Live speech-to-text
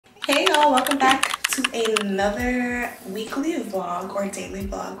Hey y'all, welcome back to another weekly vlog or daily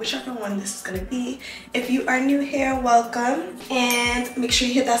vlog, whichever one this is gonna be. If you are new here, welcome, and make sure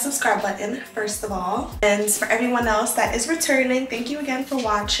you hit that subscribe button first of all. And for everyone else that is returning, thank you again for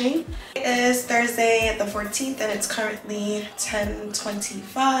watching. It is Thursday the 14th and it's currently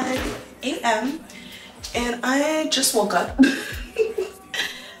 10:25 a.m. and I just woke up.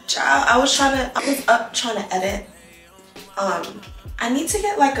 Child, I was up trying to edit. I need to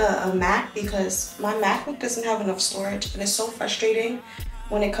get like a Mac because my MacBook doesn't have enough storage and it's so frustrating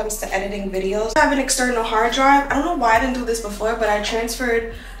when it comes to editing videos. I have an external hard drive. I don't know why I didn't do this before, but I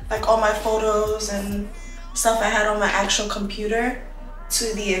transferred like all my photos and stuff I had on my actual computer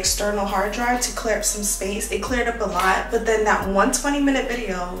to the external hard drive to clear up some space. It cleared up a lot, but then that 120-minute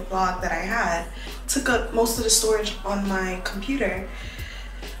video vlog that I had took up most of the storage on my computer.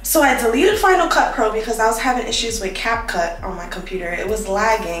 So I deleted Final Cut Pro because I was having issues with CapCut on my computer. It was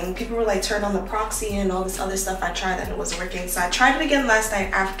lagging. People were like, turn on the proxy and all this other stuff. I tried and it wasn't working. So I tried it again last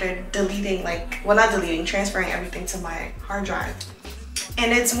night after deleting, transferring everything to my hard drive.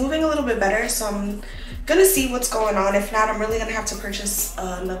 And it's moving a little bit better. So I'm gonna see what's going on. If not, I'm really gonna have to purchase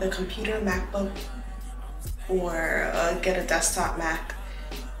another computer, MacBook, or get a desktop Mac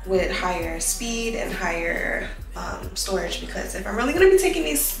with higher speed and higher storage, because if I'm really gonna be taking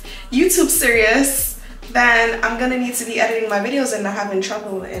these YouTube serious, then I'm gonna need to be editing my videos and not having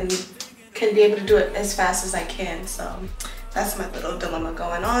trouble and can be able to do it as fast as I can. So that's my little dilemma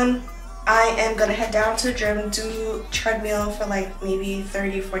going on. I am gonna head down to the gym, do treadmill for like maybe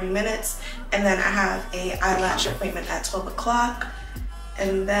 30-40 minutes, and then I have a eyelash appointment at 12 o'clock.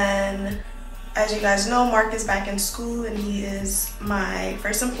 And then, as you guys know, Mark is back in school and he is my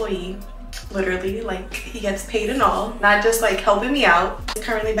first employee. Literally, like, he gets paid and all, not just like helping me out. He's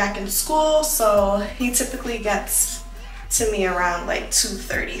currently back in school, so he typically gets to me around like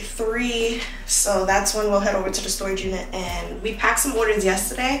 2:33. So that's when we'll head over to the storage unit, and we packed some orders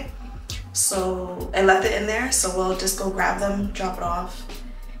yesterday, so I left it in there, so we'll just go grab them, drop it off,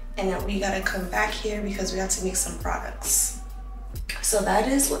 and then we gotta come back here because we have to make some products. So that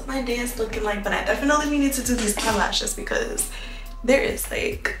is what my day is looking like, but I definitely need to do these eyelashes because there is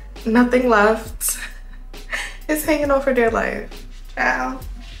like nothing left. It's hanging on for dear life. Ciao.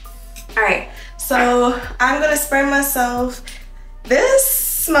 All right, so I'm gonna spray myself. This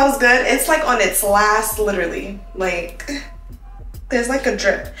smells good. It's like on its last, literally, like there's like a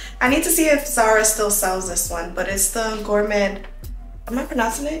drip. I need to see if Zara still sells this one, but it's the Gourmand, am I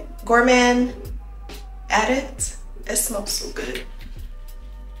pronouncing it? Gourmand Addict. It smells so good.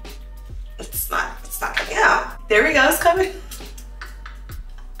 It's not coming out. There we go, it's coming.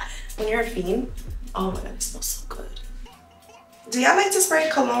 When you're a fiend, oh my god, it smells so good. Do y'all like to spray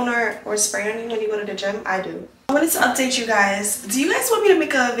cologne or spray on you when you go to the gym? I do. I wanted to update you guys. Do you guys want me to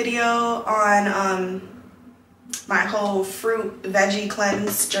make a video on my whole fruit veggie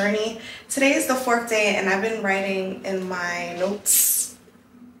cleanse journey? Today is the 4th day and I've been writing in my notes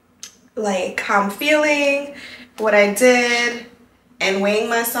like how I'm feeling, what I did, and weighing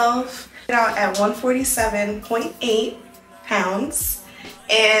myself. Out at 147.8 pounds.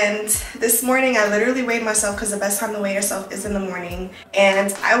 And this morning I literally weighed myself because the best time to weigh yourself is in the morning,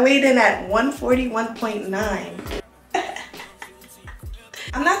 and I weighed in at 141.9.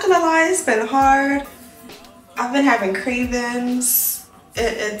 I'm not gonna lie, it's been hard. I've been having cravings.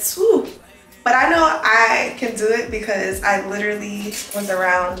 It's whew. But I know I can do it because I literally was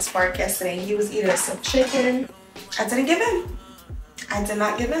around Spark yesterday. He was eating some chicken. I didn't give in. I did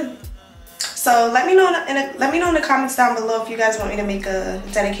not give in. So let me know in the comments down below if you guys want me to make a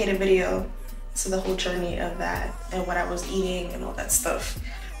dedicated video to the whole journey of that and what I was eating and all that stuff.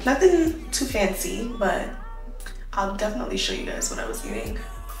 Nothing too fancy, but I'll definitely show you guys what I was eating.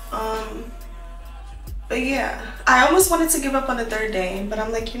 But yeah, I almost wanted to give up on the 3rd day, but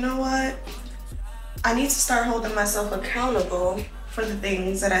I'm like, you know what? I need to start holding myself accountable for the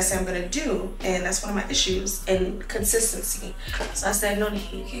things that I say I'm gonna do, and that's one of my issues, and consistency. So I said, no,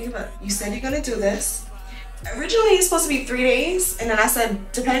 Nikki, you can't give up. You said you're gonna do this. Originally it's supposed to be 3 days, and then I said,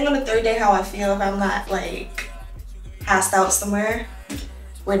 depending on the 3rd day how I feel, if I'm not like passed out somewhere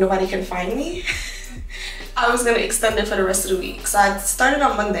where nobody can find me, I was gonna extend it for the rest of the week. So I started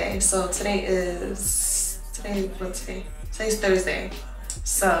on Monday, so today's Thursday.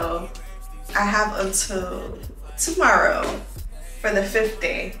 So I have until tomorrow for the 5th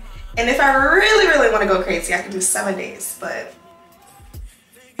day. And if I really want to go crazy, I can do 7 days, but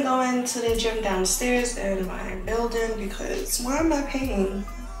I'm going to the gym downstairs in my building because why am I paying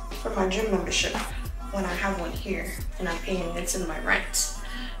for my gym membership when I have one here and I'm paying it's in my rent?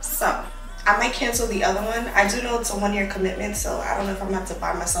 So I might cancel the other one. I do know it's a 1-year commitment, so I don't know if I'm going to have to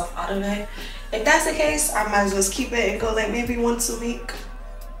buy myself out of it. If that's the case, I might as well just keep it and go like maybe once a week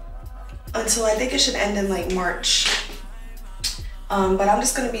until I think it should end in like March. But I'm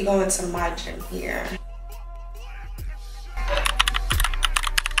just going to be going to my gym here.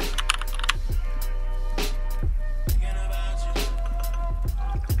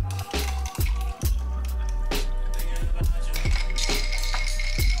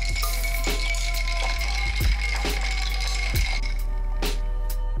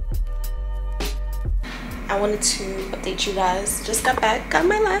 I wanted to update you guys. Just got back, got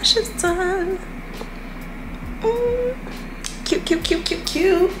my lashes done. Cute, cute, cute, cute,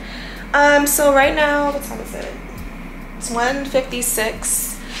 cute. So right now, what time is it? It's 1:56.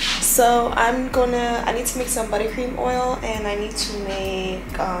 So I need to make some buttercream oil and I need to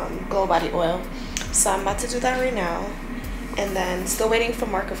make glow body oil. So I'm about to do that right now. And then still waiting for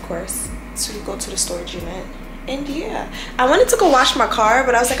Mark, of course, to go to the storage unit. And yeah, I wanted to go wash my car,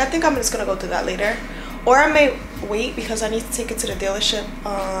 but I was like, I think I'm just gonna go do that later. Or I may wait because I need to take it to the dealership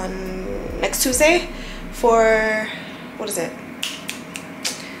on next Tuesday for, what is it?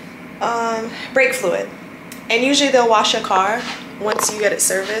 Brake fluid. And usually they'll wash your car once you get it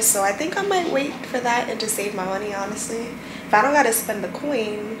serviced. So I think I might wait for that and just save my money, honestly. If I don't gotta spend the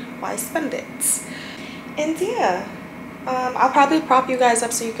coin, why spend it? And yeah, I'll probably prop you guys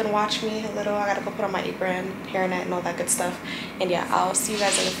up so you can watch me a little. I gotta go put on my apron, hairnet, and all that good stuff. And yeah, I'll see you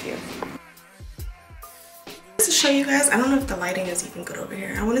guys in a few. To show you guys, I don't know if the lighting is even good over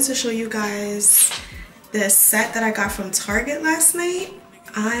here. I wanted to show you guys this set that I got from Target last night.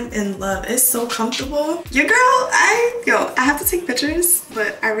 I'm in love. It's so comfortable. Your girl, I have to take pictures,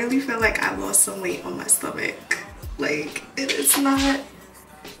 but I really feel like I lost some weight on my stomach. Like, it's not,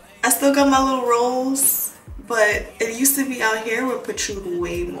 I still got my little rolls, but it used to be out here would protrude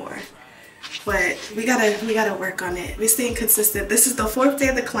way more. But we gotta work on it. We're staying consistent. This is the 4th day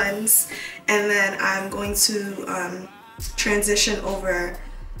of the cleanse, and then I'm going to transition over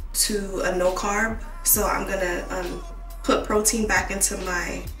to a no carb. So I'm gonna put protein back into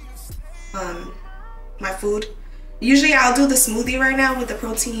my my food. Usually I'll do the smoothie right now with the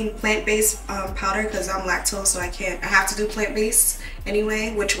protein plant-based powder because I'm lactose, so I have to do plant-based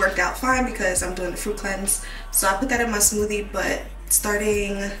anyway, which worked out fine because I'm doing the fruit cleanse. So I put that in my smoothie, but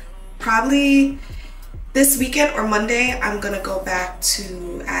starting probably this weekend or Monday, I'm gonna go back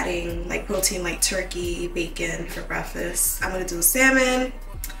to adding like protein like turkey, bacon for breakfast. I'm gonna do salmon,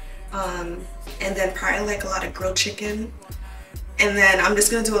 and then probably like a lot of grilled chicken. And then I'm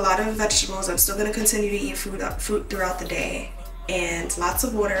just gonna do a lot of vegetables. I'm still gonna continue to eat fruit throughout the day. And lots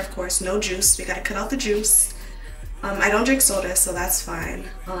of water, of course, no juice. We gotta cut out the juice. I don't drink soda, so that's fine.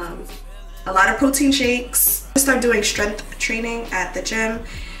 A lot of protein shakes. I start doing strength training at the gym.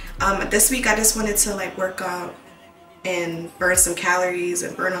 This week I just wanted to like work out and burn some calories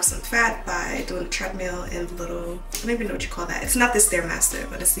and burn off some fat by doing the treadmill and the little, I don't even know what you call that. It's not the Stairmaster,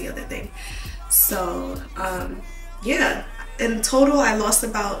 but it's the other thing. So yeah, in total I lost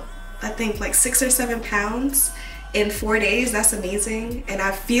about, I think like 6 or 7 pounds in 4 days. That's amazing. And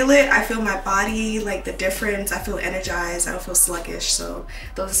I feel it. I feel my body, like the difference. I feel energized. I don't feel sluggish. So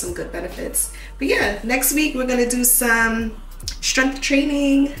those are some good benefits. But yeah, next week we're gonna do some strength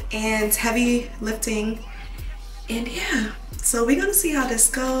training and heavy lifting, and yeah, so we're gonna see how this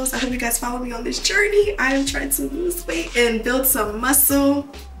goes. I hope you guys follow me on this journey. I am trying to lose weight and build some muscle,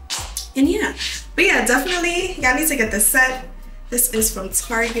 and yeah, but yeah, definitely y'all need to get this set. This is from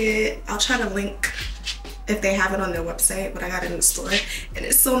Target. I'll try to link if they have it on their website, but I got it in the store and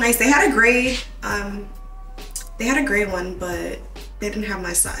it's so nice. They had a gray one, but they didn't have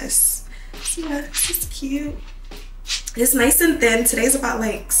my size. So yeah, it's just cute. It's nice and thin. Today's about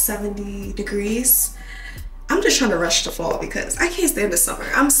like 70 degrees. I'm just trying to rush to fall because I can't stand the summer.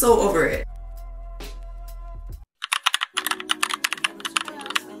 I'm so over it.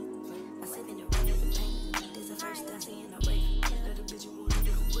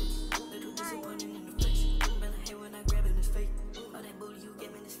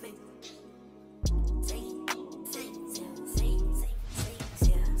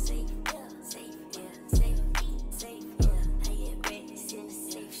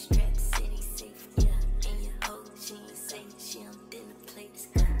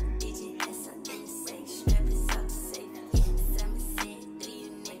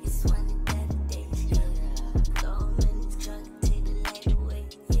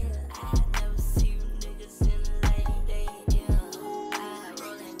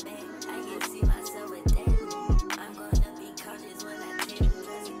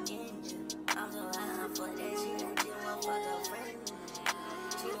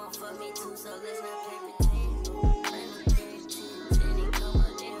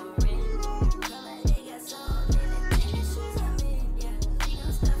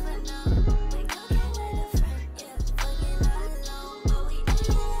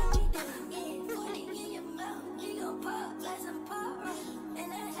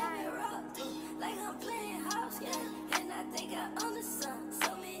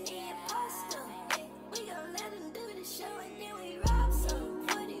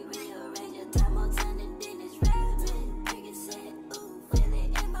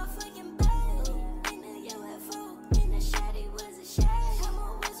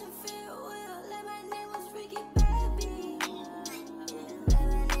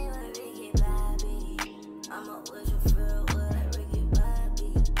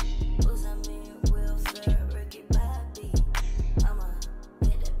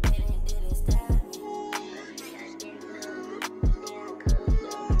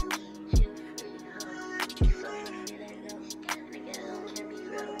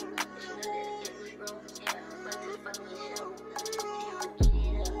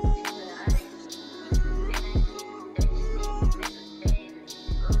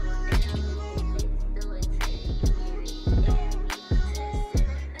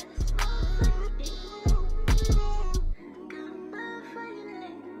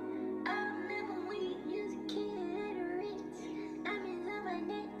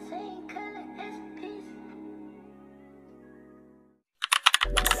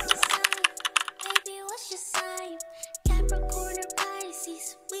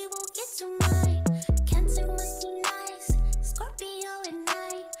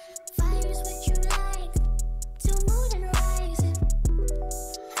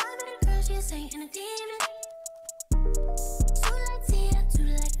 Saint and a demon. Two like Tina, two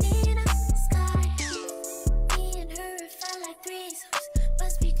like Dina. Sky. Me and her felt like threesomes.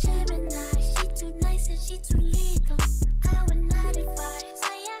 Must be Gemini. She too nice and she too legal. I would not advise.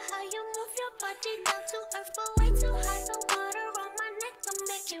 Say how you move your body down to earth, but way too high. The water on my neck will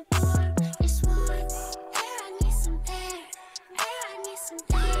make it warm. It's warm. Air, I need some air. Air, I need some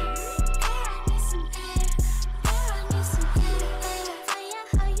air. Air, I need some air. Air, I need some air. Say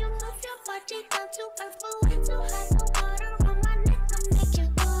how you move your body down to earth, but way too high. The water on my neck will make it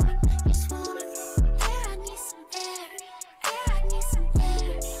warm. It's warm. Air, I need some air. Air, I need some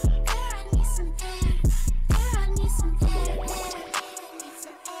air. Air, I need some air. Air, I need some air. Air, I need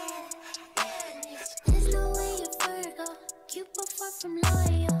some air. There's no way you're Virgo. You prefer from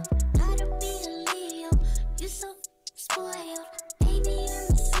loyal. Gotta be a Leo. You so spoiled. Baby,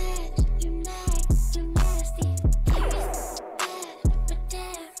 I'm sad. You nag. You nasty. Aries bad. But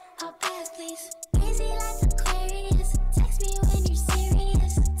damn, how bad, please. Crazy like Aquarius. Text me when you're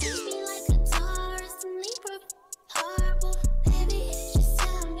serious. Teach me like a Taurus. I'm Libra. Horrible. Baby, just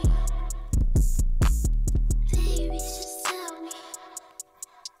tell me. Baby, just tell me.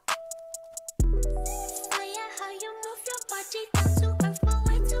 Oh yeah, how you move your body down to earth, but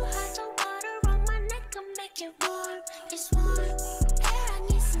way too high. The water on my neck will make it warm. It's warm. Air, I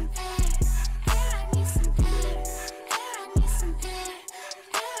need some air. Air, I need some air. Air, I need some air.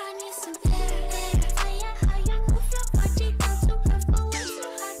 Air, I need some air. Oh yeah, how you move your body down to earth, but way too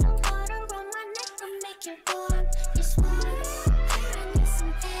high. The water on my neck will make it warm. It's warm. Air, I need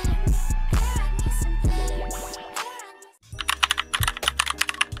some air. Air, I need some air. Air, I need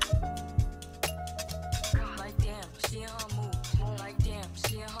Like damn, she in her mood. Like damn,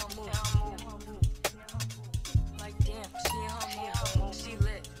 she in her mood. Like damn, she in her mood. She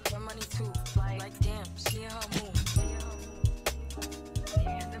lit, her money too. Like damn, she in her mood.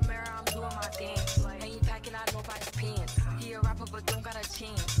 In the mirror, I'm doing my dance. And he packing out nobody's pants. He a rapper but don't got a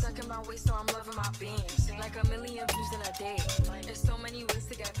chance. Stuck in my waist, so I'm loving my bands. Like a million views in a day. There's so many ways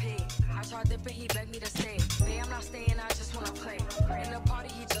to get paid. I tried dipping, he begged me to stay. Babe, I'm not staying, I just wanna play. In the party,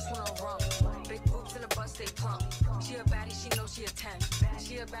 he just wanna run. Big boobs in the bus, they plump. She a baddie, she knows she a 10.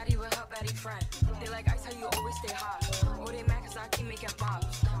 She a baddie with her baddie friend. They like ice, how you always stay hot. Oh, they mad cause I keep making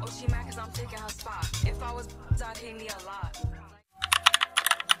bops. Oh, she mad cause I'm taking her spot. If I was I'd hate me a lot.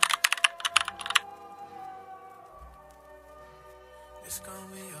 It's gonna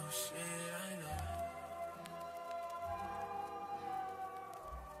be your shit, I know.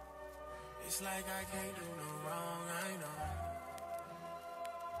 It's like I can't do no wrong, I know.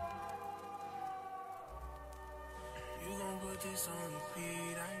 You gon' put this on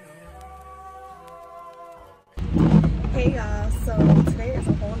repeat, I know. Hey y'all, so today is a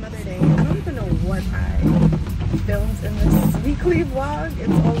whole nother day. I don't even know what I filmed in this weekly vlog.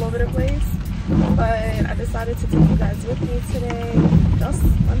 It's all over the place. But I decided to take you guys with me today, just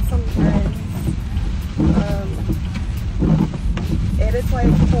on some friends. It is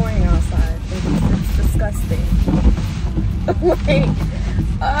like pouring outside. It's disgusting.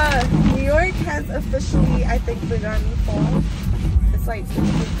 New York has officially, I think, begun fall. It's like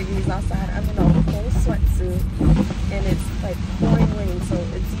 58 degrees outside. I'm in a full sweatsuit and it's like pouring rain, so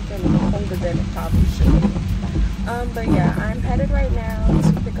it's even colder than it probably should be. But yeah, I'm headed right now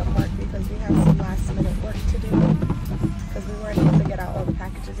to pick up Mark because we have some last minute work to do because we weren't able to get out all the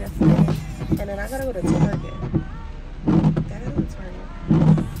packages yesterday. And then I gotta go to Target.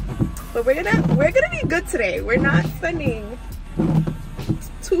 But we're gonna be good today. We're not spending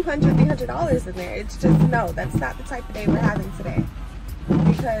 $200, $300 in there. It's just, no, that's not the type of day we're having today.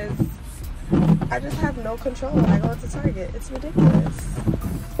 Because I just have no control when I go to Target. It's ridiculous.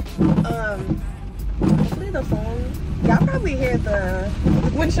 Hopefully the phone, y'all probably hear the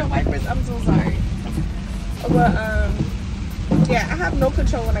windshield wipers. I'm so sorry. But yeah, I have no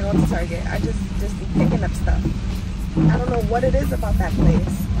control when I go to Target. I just be picking up stuff. I don't know what it is about that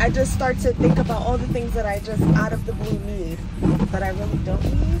place. I just start to think about all the things that I just out of the blue need that I really don't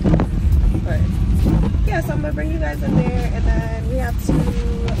need. But yeah, so I'm gonna bring you guys in there, and then we have to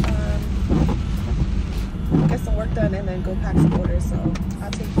get some work done and then go pack some orders. So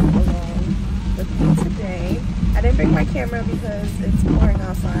I'll take you along with me today. I didn't bring my camera because it's pouring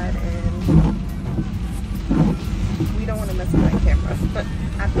outside and we don't want to mess with my camera. But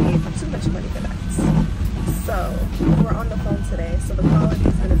I paid too much money for that. So we're on the phone today, so the quality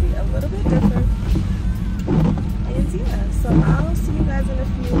is going to be a little bit different. And yeah, so I'll see you guys in a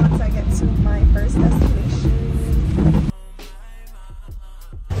few once I get to my first destination.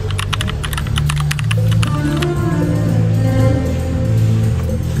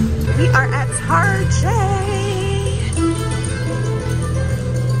 We are at Target.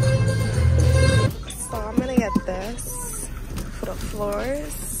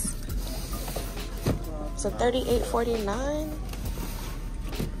 floors. So $38.49.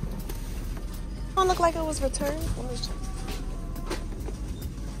 Don't look like it was returned.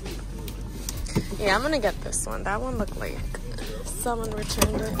 Yeah, I'm gonna get this one. That one looked like someone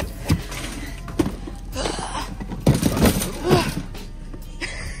returned it.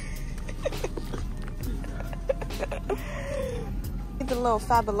 Need the little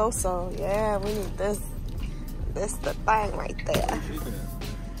fabuloso. Yeah, we need this. This the thing right there.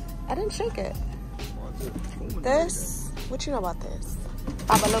 I didn't shake it. This, what you know about this?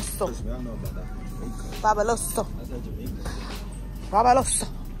 Fabuloso. Fabuloso. Fabuloso.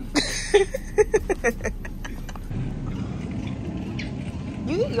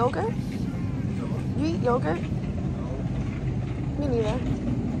 You eat yogurt? You eat yogurt? Me neither.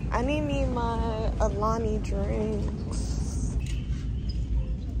 I need me my Alani drinks.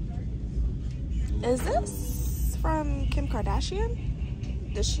 Is this from Kim Kardashian?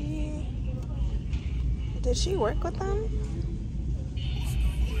 Did she work with them?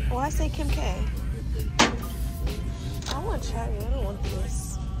 Oh, I say Kim K. I want cherry. I don't want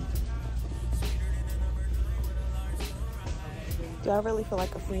this. Do I really feel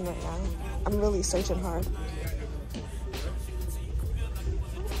like a fiend right now? I'm really searching hard.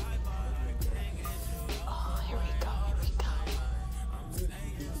 Oh, here we go. Here we go.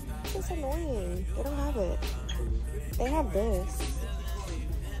 This is annoying. They don't have it. They have this.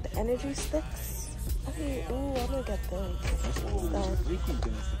 The energy sticks. Okay, ooh, I'm gonna get this.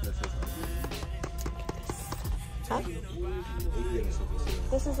 Huh?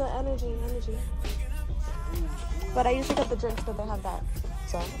 This is an energy. But I usually get the drinks, but they have that.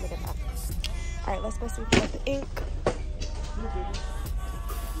 So I'm gonna get that. Alright, let's go see if we get the ink.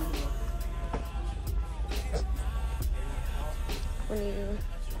 When you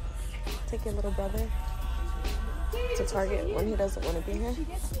take your little brother to Target when he doesn't want to be here.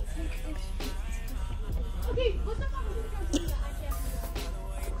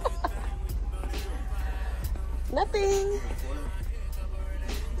 Nothing.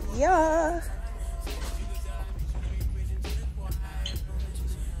 Yeah.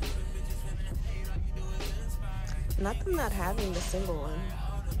 Nothing not having the single one.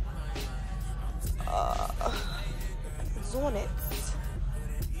 Doing it.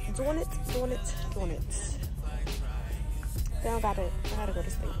 They don't got it. I gotta go to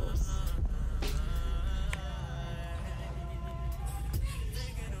Staples.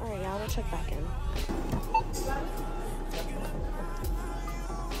 Alright, y'all, we'll check back in.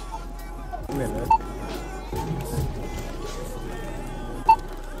 Yeah,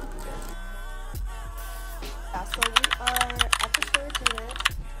 so we are at the storage unit.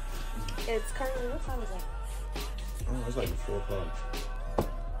 It's currently, what time is it? Oh, it's like 4 o'clock.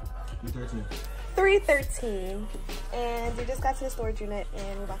 3:13. 3:13. And we just got to the storage unit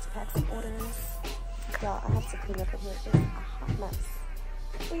and we're about to pack some orders. Y'all, I have to clean up in here. It's a hot mess.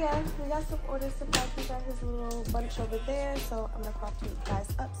 But yeah, we got some orders to pack. We got his little bunch over there. So I'm gonna crop you guys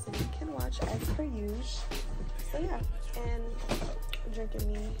up so you can watch as per usual. So yeah, and I'm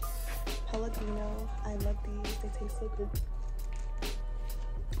drinking me Pellegrino. I love these. They taste so good.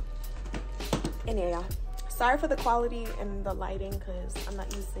 And yeah, y'all. Sorry for the quality and the lighting because I'm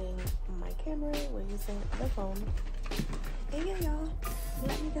not using my camera. We're using the phone. And yeah, y'all.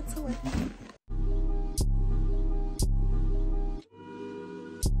 Let me get to it.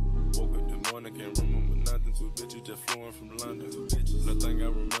 Woke up this morning, can't remember nothing. 2 bitches just flowing from London. 2 bitches. Nothing I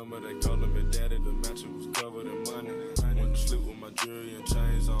remember, they calling me daddy. The mattress was covered in money. Went to sleep with my jewelry and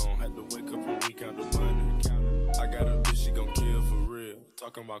chains on. Had to wake up and recount the money. I got a bitch, she gon' kill for real.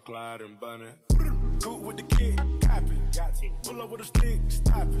 Talking about Clyde and Bunny. Good with the kid, copy. Got to pull up with a stick,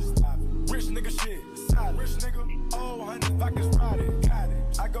 stop it. Rich nigga shit, solid. Rich nigga, oh, 100 pockets riding. Got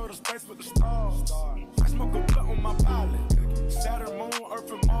it. I go to space with the stars. I smoke a blunt on my pilot. Saturn, Moon,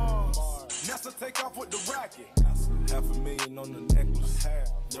 Earth, and Mars. NASA take off with the rocket. $500,000 on the necklace.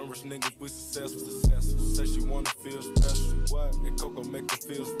 Young rich niggas, we successful. Say she wanna feel special. What? And Coco make her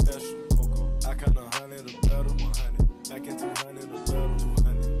feel special. Coco, I count 100 or better. 100. Back in 200 or better.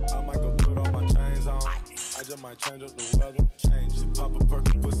 200. I might go put all my chains on. I just might change up the weather. Change it. Pop a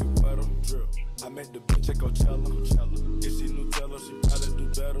perky pussy wetter. Drip. I made the bitch at Coachella. If she Nutella, she probably do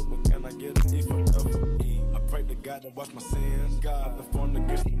better. But can I get an E for F? E. I pray to God to watch my sins. God, the phone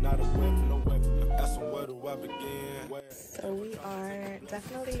against me, not a weapon, no weapon. Asking where do I begin? So we are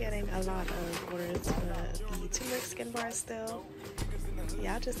definitely getting a lot of orders for the turmeric skin bar still.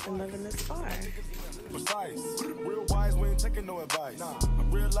 Y'all just been loving this bar. Precise. Real wise, we ain't taking no advice. Nah, I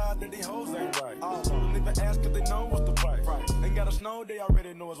realize that these hoes ain't right. Don't even ask if they know what's the price. Ain't gotta snow, they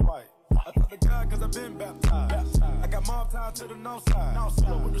already know it's white. I talk to God cause I been baptized. I got mob tied to the north side.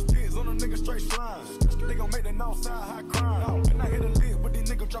 Pull up with the sticks on a nigga straight slime. They gon' make the north side high crime. And I hit a lid with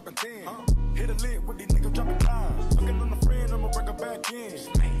these niggas dropping 10. Hit a lid with these niggas dropping time. Looking on a friend, I'ma bring her back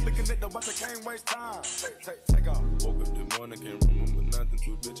in. Looking at the watch, I can't waste time. Take off. Woke up this morning, can't remember nothing.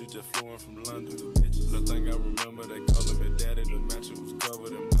 Two bitches just flew in from London. The thing I remember, they calling me daddy. The mattress was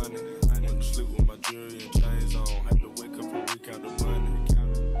covered in money. Went to sleep with my jewelry and chains on. Had to wake up and recount the money.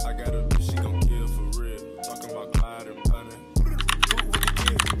 I got a bitch, she gon' kill for real. Talking about Clyde and Bunny.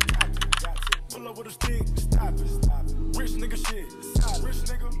 Pull up with a stick, stop it. Rich nigga shit, solid. Rich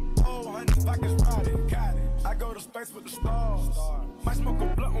nigga, oh, 100 pockets riding. Got it. I go to space with the stars. Might smoke a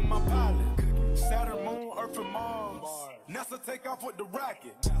blunt with my pilot. Saturn, Moon, Earth, and Mars. NASA take off with the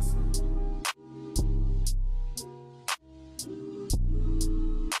rocket.